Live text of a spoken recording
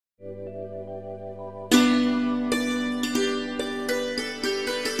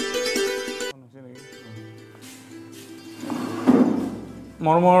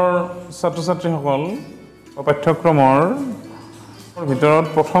মৰমৰ ছাত্ৰ-ছাত্ৰীসকল পাঠ্যক্ৰমৰ ভিতৰত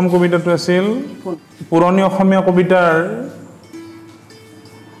প্ৰথম কবিতাটো আছিল পুৰণি অসমীয়া কবিতাৰ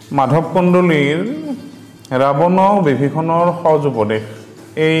মাধৱ কন্দলীৰ ৰাৱণ বিভীষণৰ সজ উপদেশ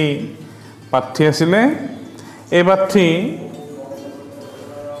এই পাঠ্যি আছিলে এই পাঠ্যি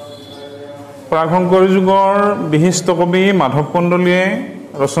প্ৰাক-শংকৰী যুগৰ বিশিষ্ট কবি মাধৱ কন্দলীয়ে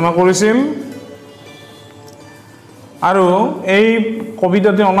ৰচনা কৰিছিল আৰু এই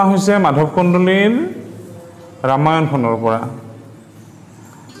কবিতাটি অনা হৈছে মাধৱ কন্দলীৰ ৰামায়ণখনৰ পৰা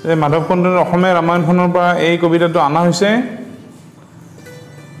এই মাধৱ কন্দলীৰ অসমীয়া ৰামায়ণখনৰ পৰা এই কবিতাটো অনা হৈছে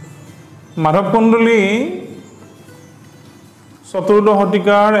মাধৱ কন্দলী চতুৰ্দশ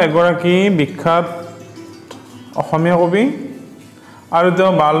শতিকাৰ এগৰাকী বিখ্যাত অসমীয়া কবি আৰু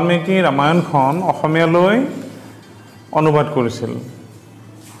তেওঁ বাল্মীকি ৰামায়ণখন অসমীয়ালৈ অনুবাদ কৰিছিল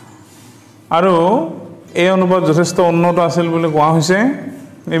আৰু এই অনুবাদ যথেষ্ট উন্নত আছিল বুলি কোৱা হৈছে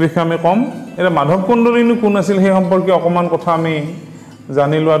এই বিষয়ে আমি কম এটা মাধৱ কন্দলীনো কোন আছিল সেই সম্পৰ্কে অকমান কথা আমি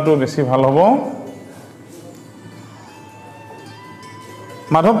জানি লোৱাটো বেছি ভাল হ'ব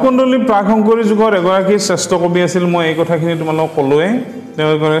মাধৱ কন্দলী প্ৰাক-শংকৰী যুগৰ এগৰাকী শ্ৰেষ্ঠ কবি আছিল মই এই কথাখিনি তোমালোকক ক'লোৱে তেওঁ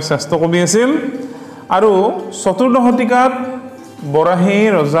এগৰাকী শ্ৰেষ্ঠ কবি আছিল আৰু চতুৰ্দশ শতিকাত বৰাহী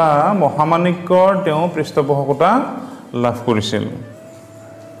ৰজা মহামাণিক্যৰ তেওঁ পৃষ্ঠপোষকতা লাভ কৰিছিল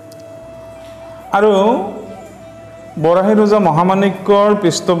আৰু বৰাহী ৰজা মহামাণিক্যৰ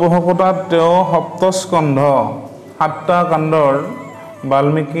পৃষ্ঠপোষকতাত তেওঁ সপ্তস্কন্ধ ৭টা কাণ্ডৰ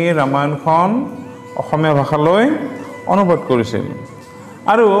বাল্মীকি ৰামায়ণখন অসমীয়া ভাষালৈ অনুবাদ কৰিছিল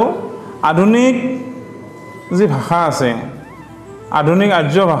আৰু আধুনিক যি ভাষা আছে আধুনিক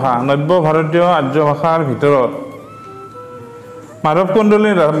আৰ্য ভাষা নব্য ভাৰতীয় আৰ্য ভাষাৰ ভিতৰত মাধৱ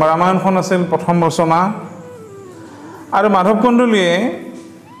কন্দলীৰ ৰামায়ণখন আছিল প্ৰথম ৰচনা আৰু মাধৱ কন্দলীয়ে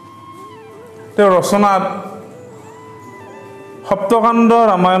তেওঁৰ ৰচনাত সপ্তকাণ্ড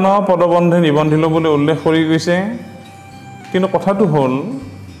ৰামায়ণ পদবন্ধে নিবন্ধিত বুলি উল্লেখ কৰি গৈছে কিন্তু কথাটো হ'ল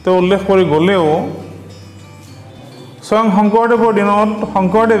তেওঁ উল্লেখ কৰি গ'লেও স্বয়ং শংকৰদেৱৰ দিনত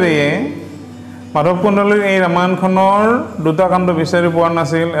শংকৰদেৱে মাধৱ কন্দলীৰ এই ৰামায়ণখনৰ দুটা কাণ্ড বিচাৰি পোৱা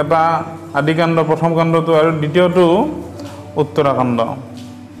নাছিল এটা আদিকাণ্ড প্ৰথম কাণ্ডটো আৰু দ্বিতীয়টো উত্তৰাকাণ্ড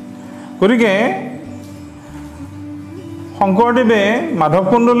গতিকে শংকৰদেৱে মাধৱ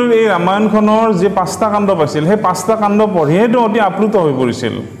কন্দলীৰ এই ৰামায়ণখনৰ যি 5টা কাণ্ড পাইছিল সেই 5টা কাণ্ড পঢ়িয়েতো অতি আপ্লুত হৈ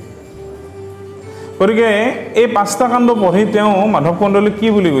পৰিছিল গতিকে এই 5টা কাণ্ড পঢ়ি তেওঁ মাধৱ কন্দলী কি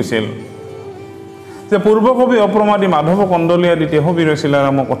বুলি কৈছিল যে পূৰ্ব কবি অপ্ৰমাদী মাধৱ কন্দলী আদি তেহ বিৰচিলা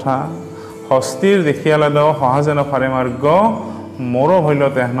ৰাম কথা হস্তিৰ দেখিয়ালা দ সহজে নফাৰে মাৰ্গ মোৰ হইল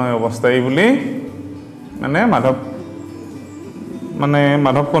তেহনয় অৱস্থা এই বুলি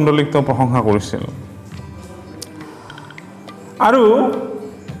মাধৱ কন্দলীক তেওঁ প্ৰশংসা কৰিছিল আৰু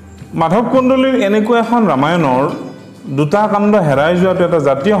মাধৱ কন্দলীৰ এনেকুৱা এখন ৰামায়ণৰ দুটা কাণ্ড হেৰাই যোৱাটো এটা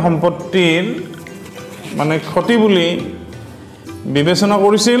জাতীয় সম্পত্তিৰ ক্ষতি বুলি বিবেচনা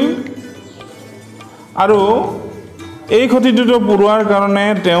কৰিছিল আৰু এই ক্ষতিটো পুৰোৱাৰ কাৰণে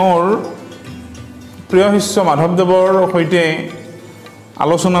তেওঁৰ প্ৰিয় শিষ্য মাধৱদেৱৰ সৈতে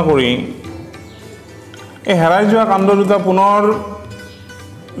আলোচনা কৰি এই হেৰাই যোৱা কাণ্ড দুটা পুনৰ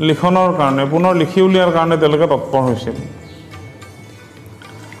লিখনৰ কাৰণে পুনৰ লিখি উলিয়াৰ কাৰণে তেওঁলোকে তৎপৰ হৈছিল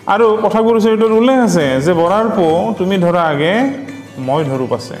আৰু কথাগুৰু চৰিত্ৰত উল্লেখ আছে যে বৰাৰ পো তুমি ধৰা আগে মই ধৰো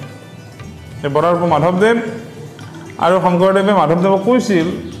পাছে এই বৰাৰ পো মাধৱদেৱ আৰু শংকৰদেৱে মাধৱদেৱক কৈছিল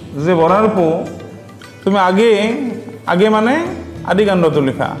যে বৰাৰ পো তুমি আগে মানে আদি কাণ্ডটো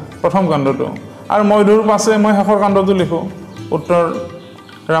লিখা প্ৰথম কাণ্ডটো আৰু মই ধৰো পাছে মই শেষৰ কাণ্ডটো লিখো উত্তৰ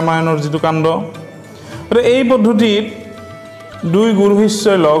ৰামায়ণৰ যিটো কাণ্ড এই পদ্ধতিত দুই গুৰু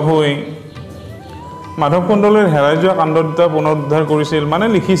শিষ্যই লগ হৈ মাধৱ কন্দলীৰ হেৰাই যোৱা কাণ্ড দুটা পুনৰুদ্ধাৰ কৰিছিল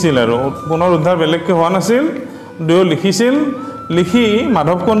লিখিছিল আৰু পুনৰুদ্ধাৰ বেলেগকৈ হোৱা নাছিল দুয়ো লিখিছিল লিখি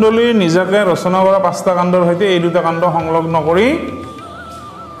মাধৱ কন্দলীৰ নিজাকে ৰচনা কৰা 5টা কাণ্ডৰ সৈতে এই দুটা কাণ্ড সংলগ্ন কৰি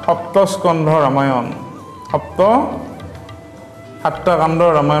সপ্তস্কন্ধ ৰামায়ণ 7টা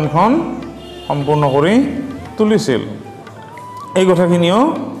কাণ্ডৰ ৰামায়ণখন সম্পূৰ্ণ কৰি তুলিছিল এই কথাখিনিও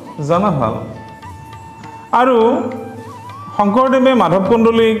জনা ভাল আৰু শংকৰদেৱে মাধৱ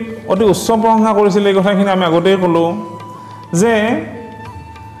কন্দলীক অতি উচ্চ প্ৰশংসা কৰিছিল এই কথাখিনি আমি আগতেই ক'লোঁ যে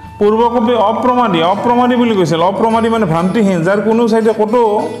পূৰ্বকবি অপ্ৰমাদী বুলি কৈছিল অপ্ৰমাদী ভ্ৰান্তিহীন যাৰ কোনো চাইডে ক'তো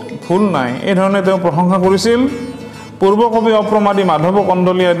ভুল নাই এই ধৰণে তেওঁ প্ৰশংসা কৰিছিল পূৰ্বকবি অপ্ৰমাদী মাধৱ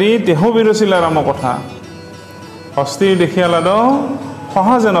কন্দলী আদি তেহ বিৰচিলা ৰাম কথা হস্তিৰ দেখিয়ালা দ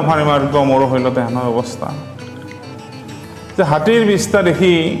সহজে নফাৰে মাৰ্গ মোৰ হইল তেহনয় অৱস্থা যে হাতীৰ বিস্তা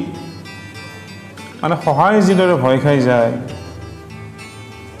দেখি সহায় যিদৰে ভয় খাই যায়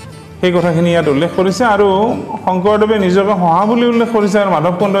সেই কথাখিনি ইয়াত উল্লেখ কৰিছে আৰু শংকৰদেৱে নিজকে সহা বুলি উল্লেখ কৰিছে আৰু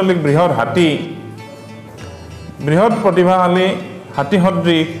মাধৱ কন্দলীক বৃহৎ হাতী বৃহৎ প্ৰতিভাশালী হাতী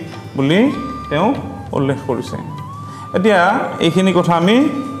সদৃশ বুলি তেওঁ উল্লেখ কৰিছে এতিয়া এইখিনি কথা আমি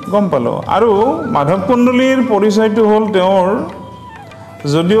গম পালো আৰু মাধৱ কুণ্ডলীৰ পৰিচয়টো হ'ল তেওঁৰ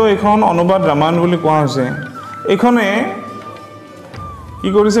যদিও এখন অনুবাদ ৰামায়ণ বুলি কোৱা হৈছে এইখনে কি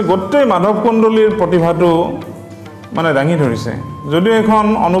কৰিছে গোটেই মাধৱ কুণ্ডলীৰ প্ৰতিভাটো মানে দাঙি ধৰিছে যদিও এখন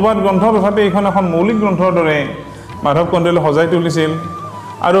অনুবাদ গ্ৰন্থ তথাপি এইখন এখন মৌলিক গ্ৰন্থৰ দৰে মাধৱ কুণ্ডলী সজাই তুলিছিল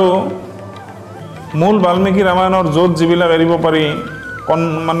আৰু মূল বাল্মীকি ৰামায়ণৰ য'ত যিবিলাক এৰিব পাৰি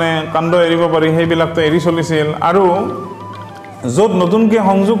মানে কাণ্ড এৰিব পাৰি সেইবিলাকতো এৰি চলিছিল আৰু য'ত নতুনকৈ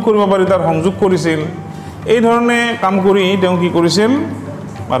সংযোগ কৰিব পাৰি তাৰ সংযোগ কৰিছিল এই ধৰণে কাম কৰি তেওঁ কি কৰিছিল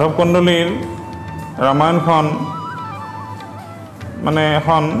মাধৱ কুণ্ডলীৰ ৰামায়ণখন মানে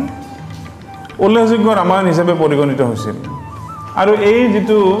এখন উল্লেখযোগ্য ৰামায়ণ হিচাপে পৰিগণিত হৈছিল আৰু এই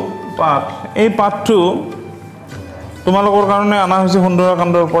যিটো পাঠ এই পাঠটো তোমালোকৰ কাৰণে অনা হৈছে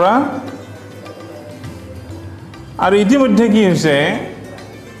সুন্দৰকাণ্ডৰ পৰা আৰু ইতিমধ্যে কি হৈছে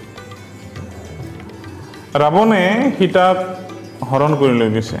ৰাৱণে সীতাক হৰণ কৰি লৈ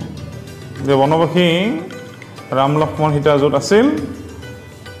গৈছে যে বনবাসী ৰাম লক্ষ্মণ সীতা য'ত আছিল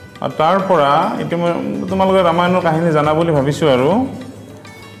আৰু তাৰ পৰা তোমালোকে ৰামায়ণৰ কাহিনী জানা বুলি ভাবিছোঁ আৰু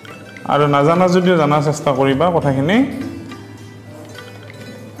নাজানা যদিও জানাৰ চেষ্টা কৰিবা কথাখিনি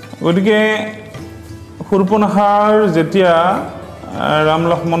গতিকে শূৰ্পণখাৰ যেতিয়া ৰাম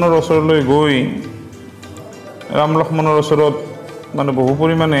লক্ষ্মণৰ ওচৰলৈ গৈ ৰাম লক্ষ্মণৰ ওচৰত মানে বহু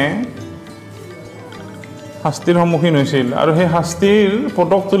পৰিমাণে শাস্তিৰ সন্মুখীন হৈছিল আৰু সেই শাস্তিৰ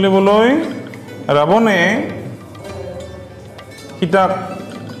পটক তুলিবলৈ ৰাৱণে সীতাক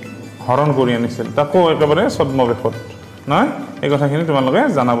হৰণ কৰি আনিছিল তাকো একেবাৰে ছদ্মবেশত নহয় এই কথাখিনি তোমালোকে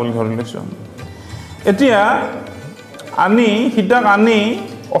জানা বুলি ধৰি লৈছোঁ এতিয়া সীতাক আনি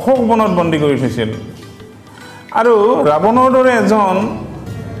অশোক বনত বন্দী কৰি থৈছিল আৰু ৰাৱণৰ দৰে এজন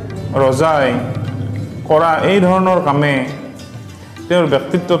ৰজাই কৰা এই ধৰণৰ কামে তেওঁৰ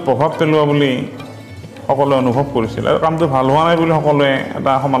ব্যক্তিত্বত প্ৰভাৱ পেলোৱা বুলি সকলোৱে অনুভৱ কৰিছিল আৰু কামটো ভাল হোৱা নাই বুলি সকলোৱে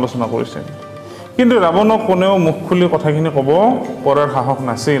এটা সমালোচনা কৰিছিল কিন্তু ৰাৱণক কোনেও মুখ খুলি কথাখিনি ক'ব পৰাৰ সাহস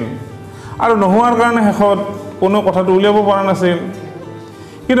নাছিল আৰু নোহোৱাৰ কাৰণে শেষত কোনো কথাটো উলিয়াব পৰা নাছিল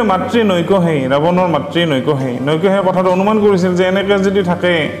কিন্তু মাতৃ নৈকহেই ৰাৱণৰ মাতৃ নৈকহে কথাটো অনুমান কৰিছিল যে এনেকৈ যদি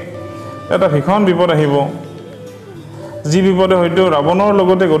থাকে এটা ভীষণ বিপদ আহিব যি বিপদে হয়তো ৰাৱণৰ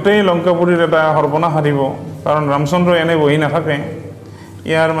লগতে গোটেই লংকাপুৰীৰ এটা সৰ্বনাশ সাধিব কাৰণ ৰামচন্দ্ৰ এনে বহি নাথাকে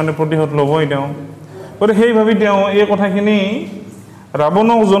ইয়াৰ মানে প্ৰতিশোধ ল'বই তেওঁ গতিকে সেই ভাবি তেওঁ এই কথাখিনি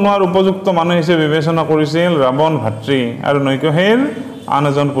ৰাৱণক জনোৱাৰ উপযুক্ত মানুহ হিচাপে বিবেচনা কৰিছিল ৰাৱণ ভাতৃ আৰু নৈকহেৰ আন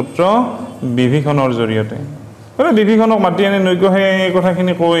এজন পুত্ৰ বিভীষণৰ জৰিয়তে গতিকে বিভীষণক মাতি আনি নৈকহে এই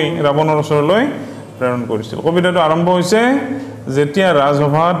কথাখিনি কৈ ৰাৱণৰ ওচৰলৈ প্ৰেৰণ কৰিছিল কবিতাটো আৰম্ভ হৈছে যেতিয়া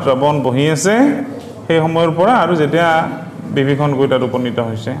ৰাজসভাত ৰাৱণ বহি আছে সেই সময়ৰ পৰা আৰু যেতিয়া বিভীষণ গৈ তাত উপনীত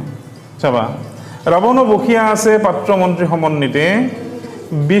হৈছে চাবা ৰাৱণ বসিয়া আছে পাত্ৰ মন্ত্ৰী সমন্বিতে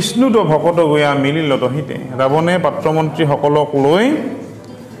বিষ্ণুত ভকত গয়া মিলিলত হিতে ৰাৱণে পাত্ৰ মন্ত্ৰীসকলক লৈ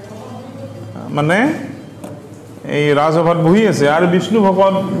মানে এই ৰাজসভাত বহি আছে আৰু বিষ্ণু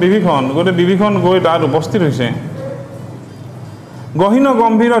ভকত বিভীষণ গোটেই বিভীষণ গৈ তাত উপস্থিত হৈছে গহীন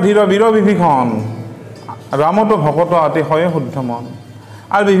গম্ভীৰ ধীৰ বীৰ বিভীষণ ৰামত ভকত অতিশয় শুদ্ধ মন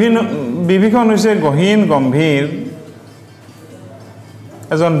আৰু বিভীষণ হৈছে গহীন গম্ভীৰ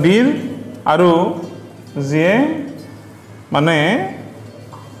এজন বীৰ আৰু যিয়ে মানে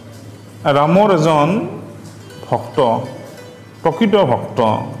ৰামৰ এজন ভক্ত প্ৰকৃত ভক্ত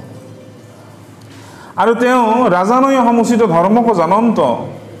আৰু তেওঁ ৰাজানয় সমুচিত ধৰ্মক জানন্ত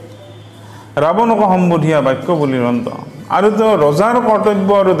ৰাৱণক সম্বোধিয়া বাক্য বুলি ৰন্ত আৰু তেওঁ ৰজাৰ কৰ্তব্য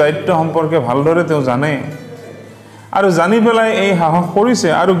আৰু দায়িত্ব সম্পৰ্কে ভালদৰে তেওঁ জানে আৰু জানি পেলাই এই সাহস কৰিছে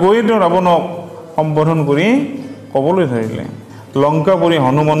আৰু গৈ তেওঁ ৰাৱণক সম্বোধন কৰি ক'বলৈ ধৰিলে লংকাপুৰী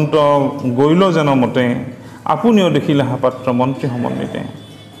হনুমন্ত গৈল যেন মতে আপুনিও দেখিলে পাত্ৰ মন্ত্ৰী সমন্বিতে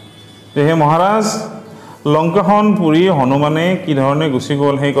যে হে মহাৰাজ লংকাখন পুৰি হনুমানে কি ধৰণে গুচি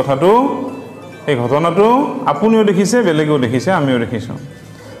গ'ল সেই কথাটো এই ঘটনাটো আপুনিও দেখিছে বেলেগেও দেখিছে আমিও দেখিছোঁ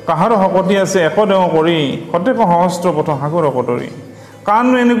কাহাৰ শক্তি আছে একদেও কৰি সতেক সহস্ৰ পথ সাগৰ কটৰি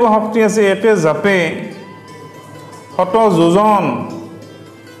কাৰনো এনেকুৱা শক্তি আছে একে জাপে শত যোজন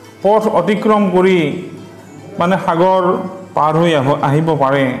পথ অতিক্ৰম কৰি মানে সাগৰ পাৰ হৈ আহিব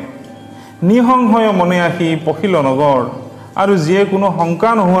পাৰে নিঃসংশয় মনে আহি পখিল নগৰ আৰু যিয়ে কোনো শংকা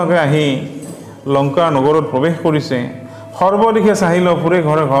নোহোৱাকৈ আহি লংকাৰ নগৰত প্ৰৱেশ কৰিছে সৰ্বদিশে চাহিল ফুৰে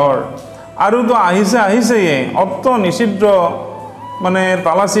ঘৰে ঘৰ আৰু তো আহিছেই অত্ত নিষিদ্ধ মানে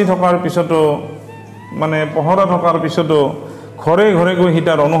তালাচি থকাৰ পিছতো মানে পহৰা থকাৰ পিছতো ঘৰে ঘৰে গৈ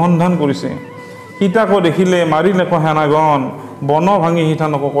সীতাৰ অনুসন্ধান কৰিছে সীতাকো দেখিলে মাৰিলে সেনাগণ বন ভাঙি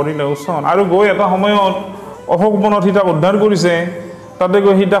সীতানকো কৰিলে উচন আৰু গৈ এটা সময়ত অশোক বনত সীতাক উদ্ধাৰ কৰিছে তাতে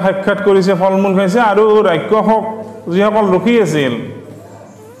গৈ সীতা সাক্ষাৎ কৰিছে ফল মূল খাইছে আৰু ৰাক্ষসক যিসকল ৰখি আছিল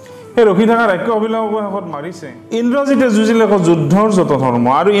সেই ৰখি থকা ৰাক্ষসবিলাকক শেষত মাৰিছে ইন্দ্ৰজিতে যুঁজিলে যুদ্ধৰ যত ধৰ্ম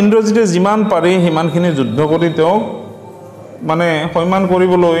আৰু ইন্দ্ৰজিতে যিমান পাৰি সিমানখিনি যুদ্ধ কৰি তেওঁক মানে সন্মান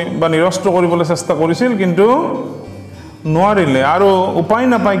কৰিবলৈ বা নিৰস্ত্ৰ কৰিবলৈ চেষ্টা কৰিছিল কিন্তু নোৱাৰিলে আৰু উপায়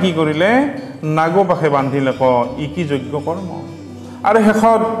নাপায় কি কৰিলে নাগপাশে বান্ধিলে ই কি যোগ্য কৰ্ম আৰু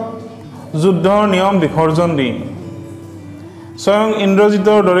শেষত যুদ্ধৰ নিয়ম বিসৰ্জন দি স্বয়ং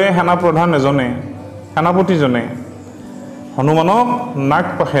ইন্দ্ৰজিতৰ দৰে সেনা প্ৰধান এজনে সেনাপতিজনে হনুমানক নাগ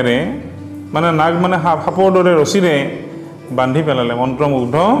পাখেৰে মানে নাগ মানে সাপৰ দৰে ৰছীৰে বান্ধি পেলালে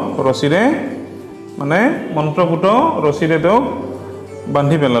মন্ত্ৰমুগ্ধ ৰছীৰে মানে মন্ত্ৰপুত ৰছীৰে তেওঁক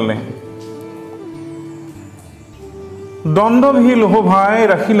বান্ধি পেলালে দণ্ডবিহী লোহভাই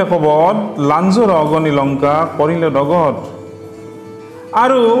ৰাখিলে কবত লাঞ্জৰ অগণি লংকা কৰিলে দগত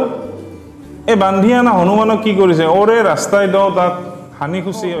আৰু এই বান্ধি আনা হনুমানক কি কৰিছে ওৰে ৰাস্তাই দ তাক হানি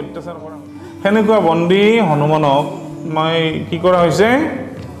খুচি অত্যাচাৰ কৰা সেনেকুৱা বন্দী হনুমানক মই কি কৰা হৈছে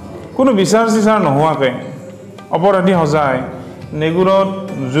কোনো বিচাৰ চিচাৰ নোহোৱাকৈ অপৰাধী সজাই নেগুৰত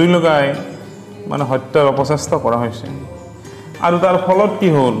জুই লগাই মানে হত্যাৰ অপচেষ্টা কৰা হৈছে আৰু তাৰ ফলত কি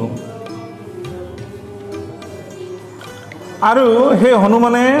হ'ল আৰু সেই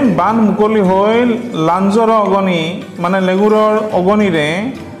হনুমানে বান মুকলি হৈ লাঞ্জৰ অগণি মানে লেগুৰৰ অগণিৰে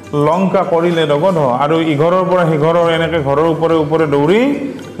লংকা কৰিলে দগধ আৰু ইঘৰৰ পৰা সিঘৰৰ এনেকৈ ঘৰৰ ওপৰে ওপৰে দৌৰি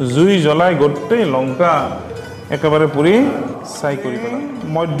জুই জ্বলাই গোটেই লংকা একেবাৰে পুৰি ছাই কৰি পেলালে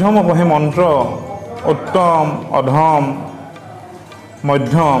মধ্যম পঢ়ে মন্ত্ৰ উত্তম অধম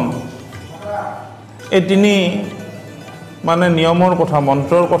মধ্যম এই তিনি মানে নিয়মৰ কথা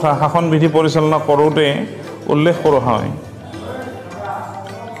মন্ত্ৰৰ কথা শাসন বিধি পৰিচালনা কৰোঁতে উল্লেখ কৰা হয়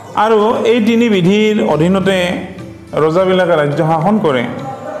আৰু এই তিনি বিধিৰ অধীনতে ৰজাবিলাকে ৰাজ্য শাসন কৰে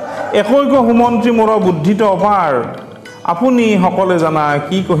একৈক সুমন্ত্ৰী মোৰ বুদ্ধিত অপাৰ আপুনি সকলে জানা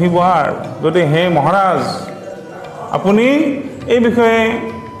কি কহিব আৰ গতিকে হে মহাৰাজ আপুনি এই বিষয়ে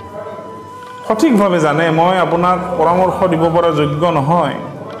সঠিকভাৱে জানে মই আপোনাক পৰামৰ্শ দিব পৰা যোগ্য নহয়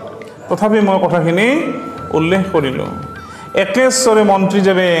তথাপি মই কথাখিনি উল্লেখ কৰিলোঁ একেশ্বৰে মন্ত্ৰী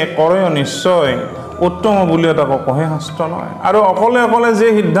যেবে কৰে নিশ্চয় উত্তম বুলি তাক কহে শাস্ত্ৰ নহয় আৰু অকলে অকলে যে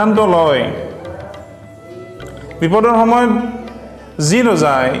সিদ্ধান্ত লয় বিপদৰ সময়ত যি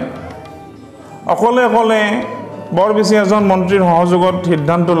ৰজাই অকলে অকলে বৰ বেছি এজন মন্ত্ৰীৰ সহযোগত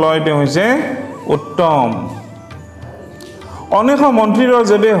সিদ্ধান্ত লয় তেওঁ হৈছে উত্তম অনেক মন্ত্ৰীৰ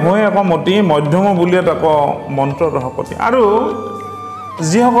যেবে হয় একমতি মধ্যম বুলি তাক মন্ত্ৰ ৰহপতি আৰু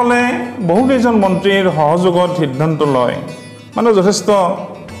যিসকলে বহুকেইজন মন্ত্ৰীৰ সহযোগত সিদ্ধান্ত লয় মানে যথেষ্ট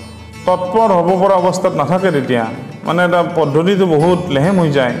তৎপৰ হ'ব পৰা অৱস্থাত নাথাকে তেতিয়া মানে এটা পদ্ধতিটো বহুত লেহেম হৈ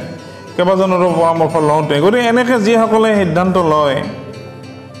যায় কেইবাজনৰো পৰামৰ্শ লওঁতে গতিকে এনেকৈ যিসকলে সিদ্ধান্ত লয়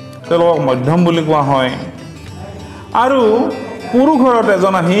তেওঁলোকক মধ্যম বুলি কোৱা হয় আৰু পুৰুষৰত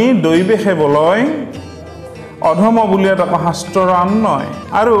এজন আহি দৈবেশে বলয় অধম বুলি এটা শাস্ত্ৰৰ আন নহয়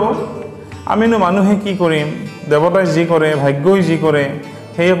আৰু আমিনো মানুহে কি কৰিম দেৱতাই যি কৰে ভাগ্যই যি কৰে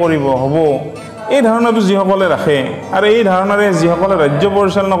সেয়ে কৰিব হ'ব এই ধাৰণাটো যিসকলে ৰাখে আৰু এই ধাৰণাৰে যিসকলে ৰাজ্য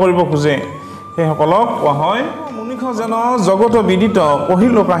পৰিচালনা কৰিব খোজে সেইসকলক কোৱা হয় মুনিখ জান জগত বিদিত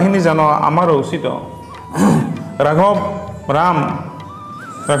কহিল কাহিনী জান আমাৰ উচিত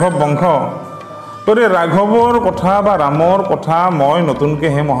ৰাঘৱ বংশ গতিকে ৰাঘৱৰ কথা বা ৰামৰ কথা মই নতুনকৈ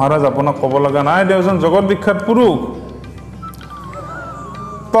হে মহাৰাজ আপোনাক ক'ব লগা নাই তেওঁজন জগত বিখ্যাত পুৰুষ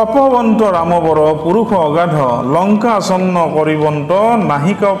তপৱন্ত ৰামবৰ পুৰুষ অগাধ লংকা আসন্ন কৰিবন্ত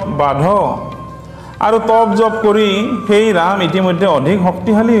নাহিক বাধ আৰু তপ জপ কৰি সেই ৰাম ইতিমধ্যে অধিক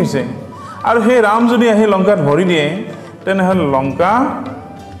শক্তিশালী হৈছে আৰু সেই ৰাম যদি আহি লংকাত ভৰি দিয়ে তেনেহ'লে লংকা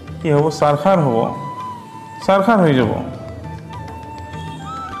কি হ'ব চাৰখাৰ হৈ যাব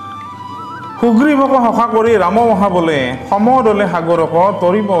সুগ্ৰীৱক সখা কৰি ৰাম মহাবলে সমদলে সাগৰক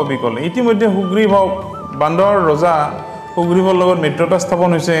তৰিব অবিকলে ইতিমধ্যে সুগ্ৰীৱক বান্দৰ ৰজা সুগ্ৰীৱৰ লগত মিত্ৰতা স্থাপন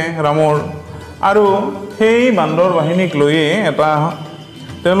হৈছে ৰামৰ আৰু সেই বান্দৰ বাহিনীক লৈয়ে এটা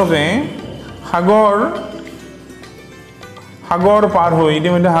তেওঁলোকে সাগৰ পাৰ হৈ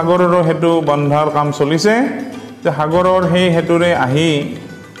ইতিমধ্যে সাগৰৰ হেতু বন্ধাৰ কাম চলিছে যে সাগৰৰ সেই হেতুৰে আহি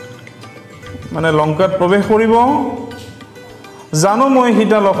মানে লংকাত প্ৰৱেশ কৰিব জানো মই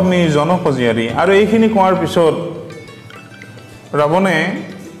সীতা লক্ষ্মী জনকজীয়াৰী আৰু এইখিনি কোৱাৰ পিছত ৰাৱণে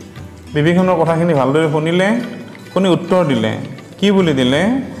বিভীষণৰ কথাখিনি ভালদৰে শুনি উত্তৰ দিলে কি বুলি দিলে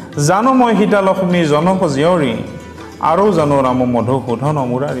জানো মই সীতা লক্ষ্মী জনকজীয়ৰী আৰু জানো ৰাম মধুসূদন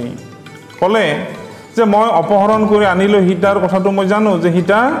মুৰাৰী ক'লে যে মই অপহৰণ কৰি আনিলোঁ সীতাৰ কথাটো মই জানো যে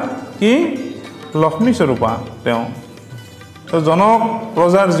সীতা কি লক্ষ্মী স্বৰূপা তেওঁ জনক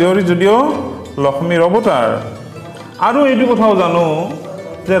প্ৰজাৰ জীয়ৰী যদিও লক্ষ্মীৰ অৱতাৰ আৰু এইটো কথাও জানো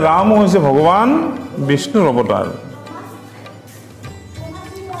যে ৰাম হৈছে ভগৱান বিষ্ণুৰ অৱতাৰ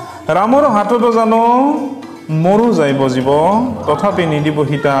ৰামৰ হাততো জানো মৰু যাইব জীৱ তথাপি নিদিব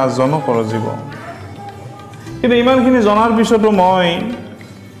সীতা জনকৰ জীৱ কিন্তু ইমানখিনি জনাৰ পিছতো মই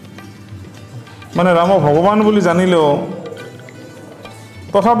মানে ৰাম ভগৱান বুলি জানিলেও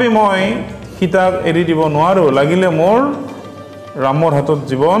তথাপি মই সীতাক এৰি দিব নোৱাৰো লাগিলে মোৰ ৰামৰ হাতত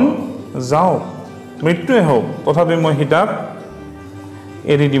জীৱন যাওক মৃত্যুৱে হওক তথাপি মই সীতাক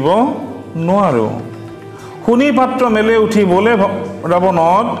এৰি দিব নোৱাৰো শুনি পাত্ৰ মেলে উঠি বলে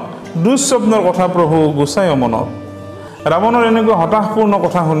ৰাৱণত দুঃস্বপ্নৰ কথা প্ৰভু গুচাই মনত ৰাৱণৰ এনেকুৱা হতাশপূৰ্ণ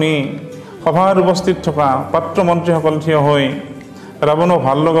কথা শুনি সভাত উপস্থিত থকা পাত্ৰ মন্ত্ৰীসকল থিয় হৈ ৰাৱণক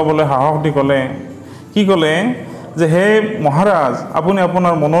ভাল লগাবলৈ সাহস দি ক'লে কি ক'লে যে হে মহাৰাজ আপুনি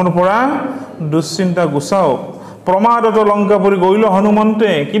আপোনাৰ মনৰ পৰা দুশ্চিন্তা গুচাওক প্ৰমাদত লংকাপুৰী গৈল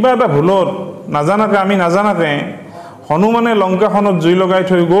হনুমন্তে কিবা এটা ভুলত নাজানাকে আমি নাজানাকে হনুমানে লংকাখনত জুই লগাই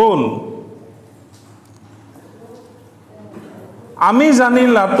থৈ গ'ল আমি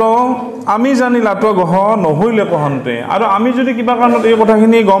জানি লাত গহ নহৈলে কহন্তে আৰু আমি যদি কিবা কাৰণত এই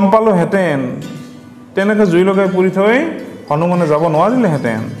কথাখিনি গম পালো হেতেন তেনেকৈ জুই লগাই পুৰি থৈ হনুমানে যাব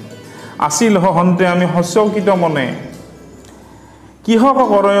নোৱাৰিলেহেঁতেন আছিল হন্তে আমি সচকিত মনে কিহক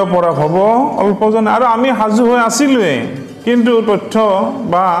কৰয় পৰা হ'ব অল্পজনে আৰু আমি সাজু হৈ আছিলোৱে কিন্তু তথ্য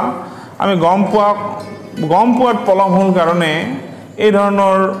বা আমি গম পোৱাত পলম হ'ল কাৰণে এই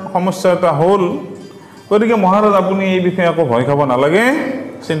ধৰণৰ সমস্যা এটা হ'ল গতিকে মহাৰাজ আপুনি এই বিষয়ে একো ভয় খাব নালাগে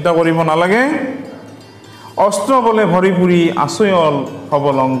চিন্তা কৰিব নালাগে অস্ত্ৰ বলে ভৰি পুৰি আচয়ল হ'ব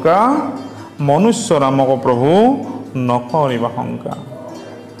লংকা মনুষ্য ৰামক প্ৰভু নকৰিবা শংকা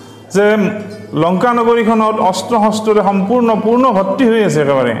যে লংকা নগৰীখনত অস্ত্ৰ শস্ত্ৰৰে পূৰ্ণ ভৰ্তি হৈ আছে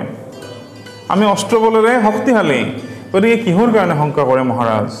একেবাৰে আমি অস্ত্ৰ বলেৰে শক্তিশালী গতিকে কিহৰ কাৰণে শংকা কৰে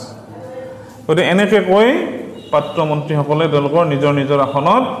মহাৰাজ গতিকে এনেকৈ কৈ পাত্ৰ মন্ত্ৰীসকলে তেওঁলোকৰ নিজৰ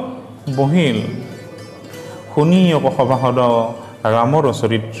আসনত বহিল শুনি সভাসদ ৰামৰ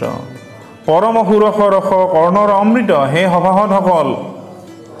চৰিত্ৰ পৰম সুৰস ৰস কৰ্ণৰ অমৃত হে সভাসদসকল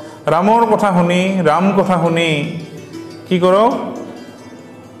ৰামৰ কথা শুনি ৰাম কথা শুনি কি কৰক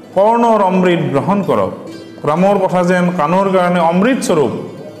কৰ্ণৰ অমৃত গ্ৰহণ কৰক ৰামৰ কথা যেন কাণৰ কাৰণে অমৃত স্বৰূপ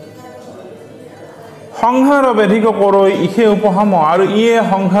সংহাৰ ব্যাধিক কৰৈ ইহে উপশম আৰু ইয়ে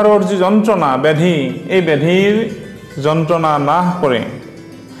সংহাৰৰ যি যন্ত্ৰণা ব্যাধি এই ব্যাধিৰ যন্ত্ৰণা নাশ কৰে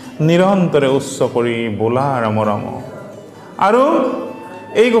নিৰন্তৰে উচ্চ কৰি বোলা ৰাম ৰাম আৰু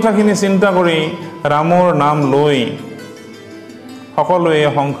এই কথাখিনি চিন্তা কৰি ৰামৰ নাম লৈ সকলোৱে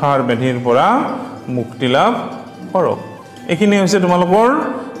সংসাৰ ব্যাধিৰ পৰা মুক্তি লাভ কৰক এইখিনি হৈছে তোমালোকৰ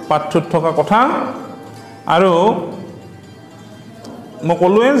পাঠ্যত থকা কথা আৰু মই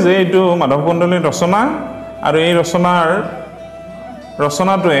ক'লোৱে যে এইটো মাধৱ কন্দলীৰ ৰচনা আৰু এই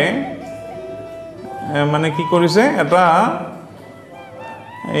ৰচনাটোৱে মানে কি কৰিছে এটা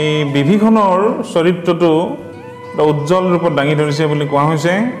এই বিভীষণৰ চৰিত্ৰটো উজ্জ্বল ৰূপত দাঙি ধৰিছে বুলি কোৱা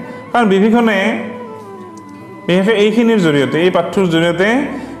হৈছে কাৰণ বিভীষণে বিশেষকৈ এইখিনিৰ জৰিয়তে এই পাঠটোৰ জৰিয়তে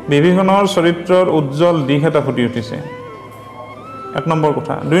বিভীষণৰ চৰিত্ৰৰ উজ্জ্বল দিশ এটা ফুটি উঠিছে এক নম্বৰ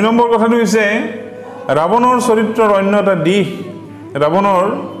কথা দুই নম্বৰ কথাটো হৈছে ৰাৱণৰ চৰিত্ৰৰ অন্য এটা দিশ ৰাৱণৰ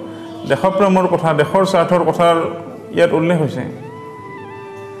দেশপ্ৰেমৰ কথা দেশৰ স্বাৰ্থৰ কথাৰ ইয়াত উল্লেখ হৈছে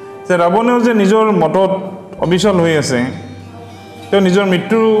যে ৰাৱণেও যে নিজৰ মতত অবিচল হৈ আছে তেওঁ নিজৰ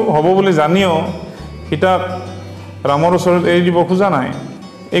মৃত্যু হ'ব বুলি জানিও সীতাক ৰামৰ ওচৰত এৰি দিব খোজা নাই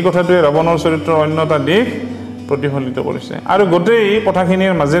এই কথাটোৱে ৰাৱণৰ চৰিত্ৰৰ অন্য এটা দিশ প্ৰতিফলিত কৰিছে আৰু গোটেই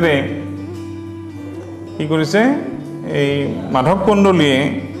কথাখিনিৰ মাজেৰে কি কৰিছে এই মাধৱ কন্দলীয়ে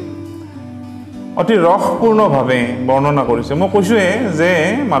অতি ৰসপূৰ্ণভাৱে বৰ্ণনা কৰিছে মই কৈছোৱে যে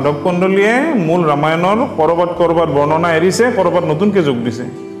মাধৱ কন্দলীয়ে মূল ৰামায়ণৰ কৰবাত বৰ্ণনা এৰিছে কৰবাত নতুনকৈ যোগ দিছে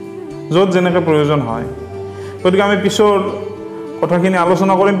য'ত যেনেকৈ প্ৰয়োজন হয় গতিকে আমি পিছৰ কথাখিনি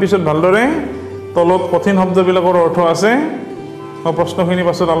আলোচনা কৰিম পিছত ভালদৰে তলত কঠিন শব্দবিলাকৰ অৰ্থ আছে মই প্ৰশ্নখিনি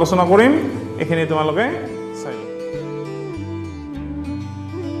পাছত আলোচনা কৰিম এইখিনি তোমালোকে চাই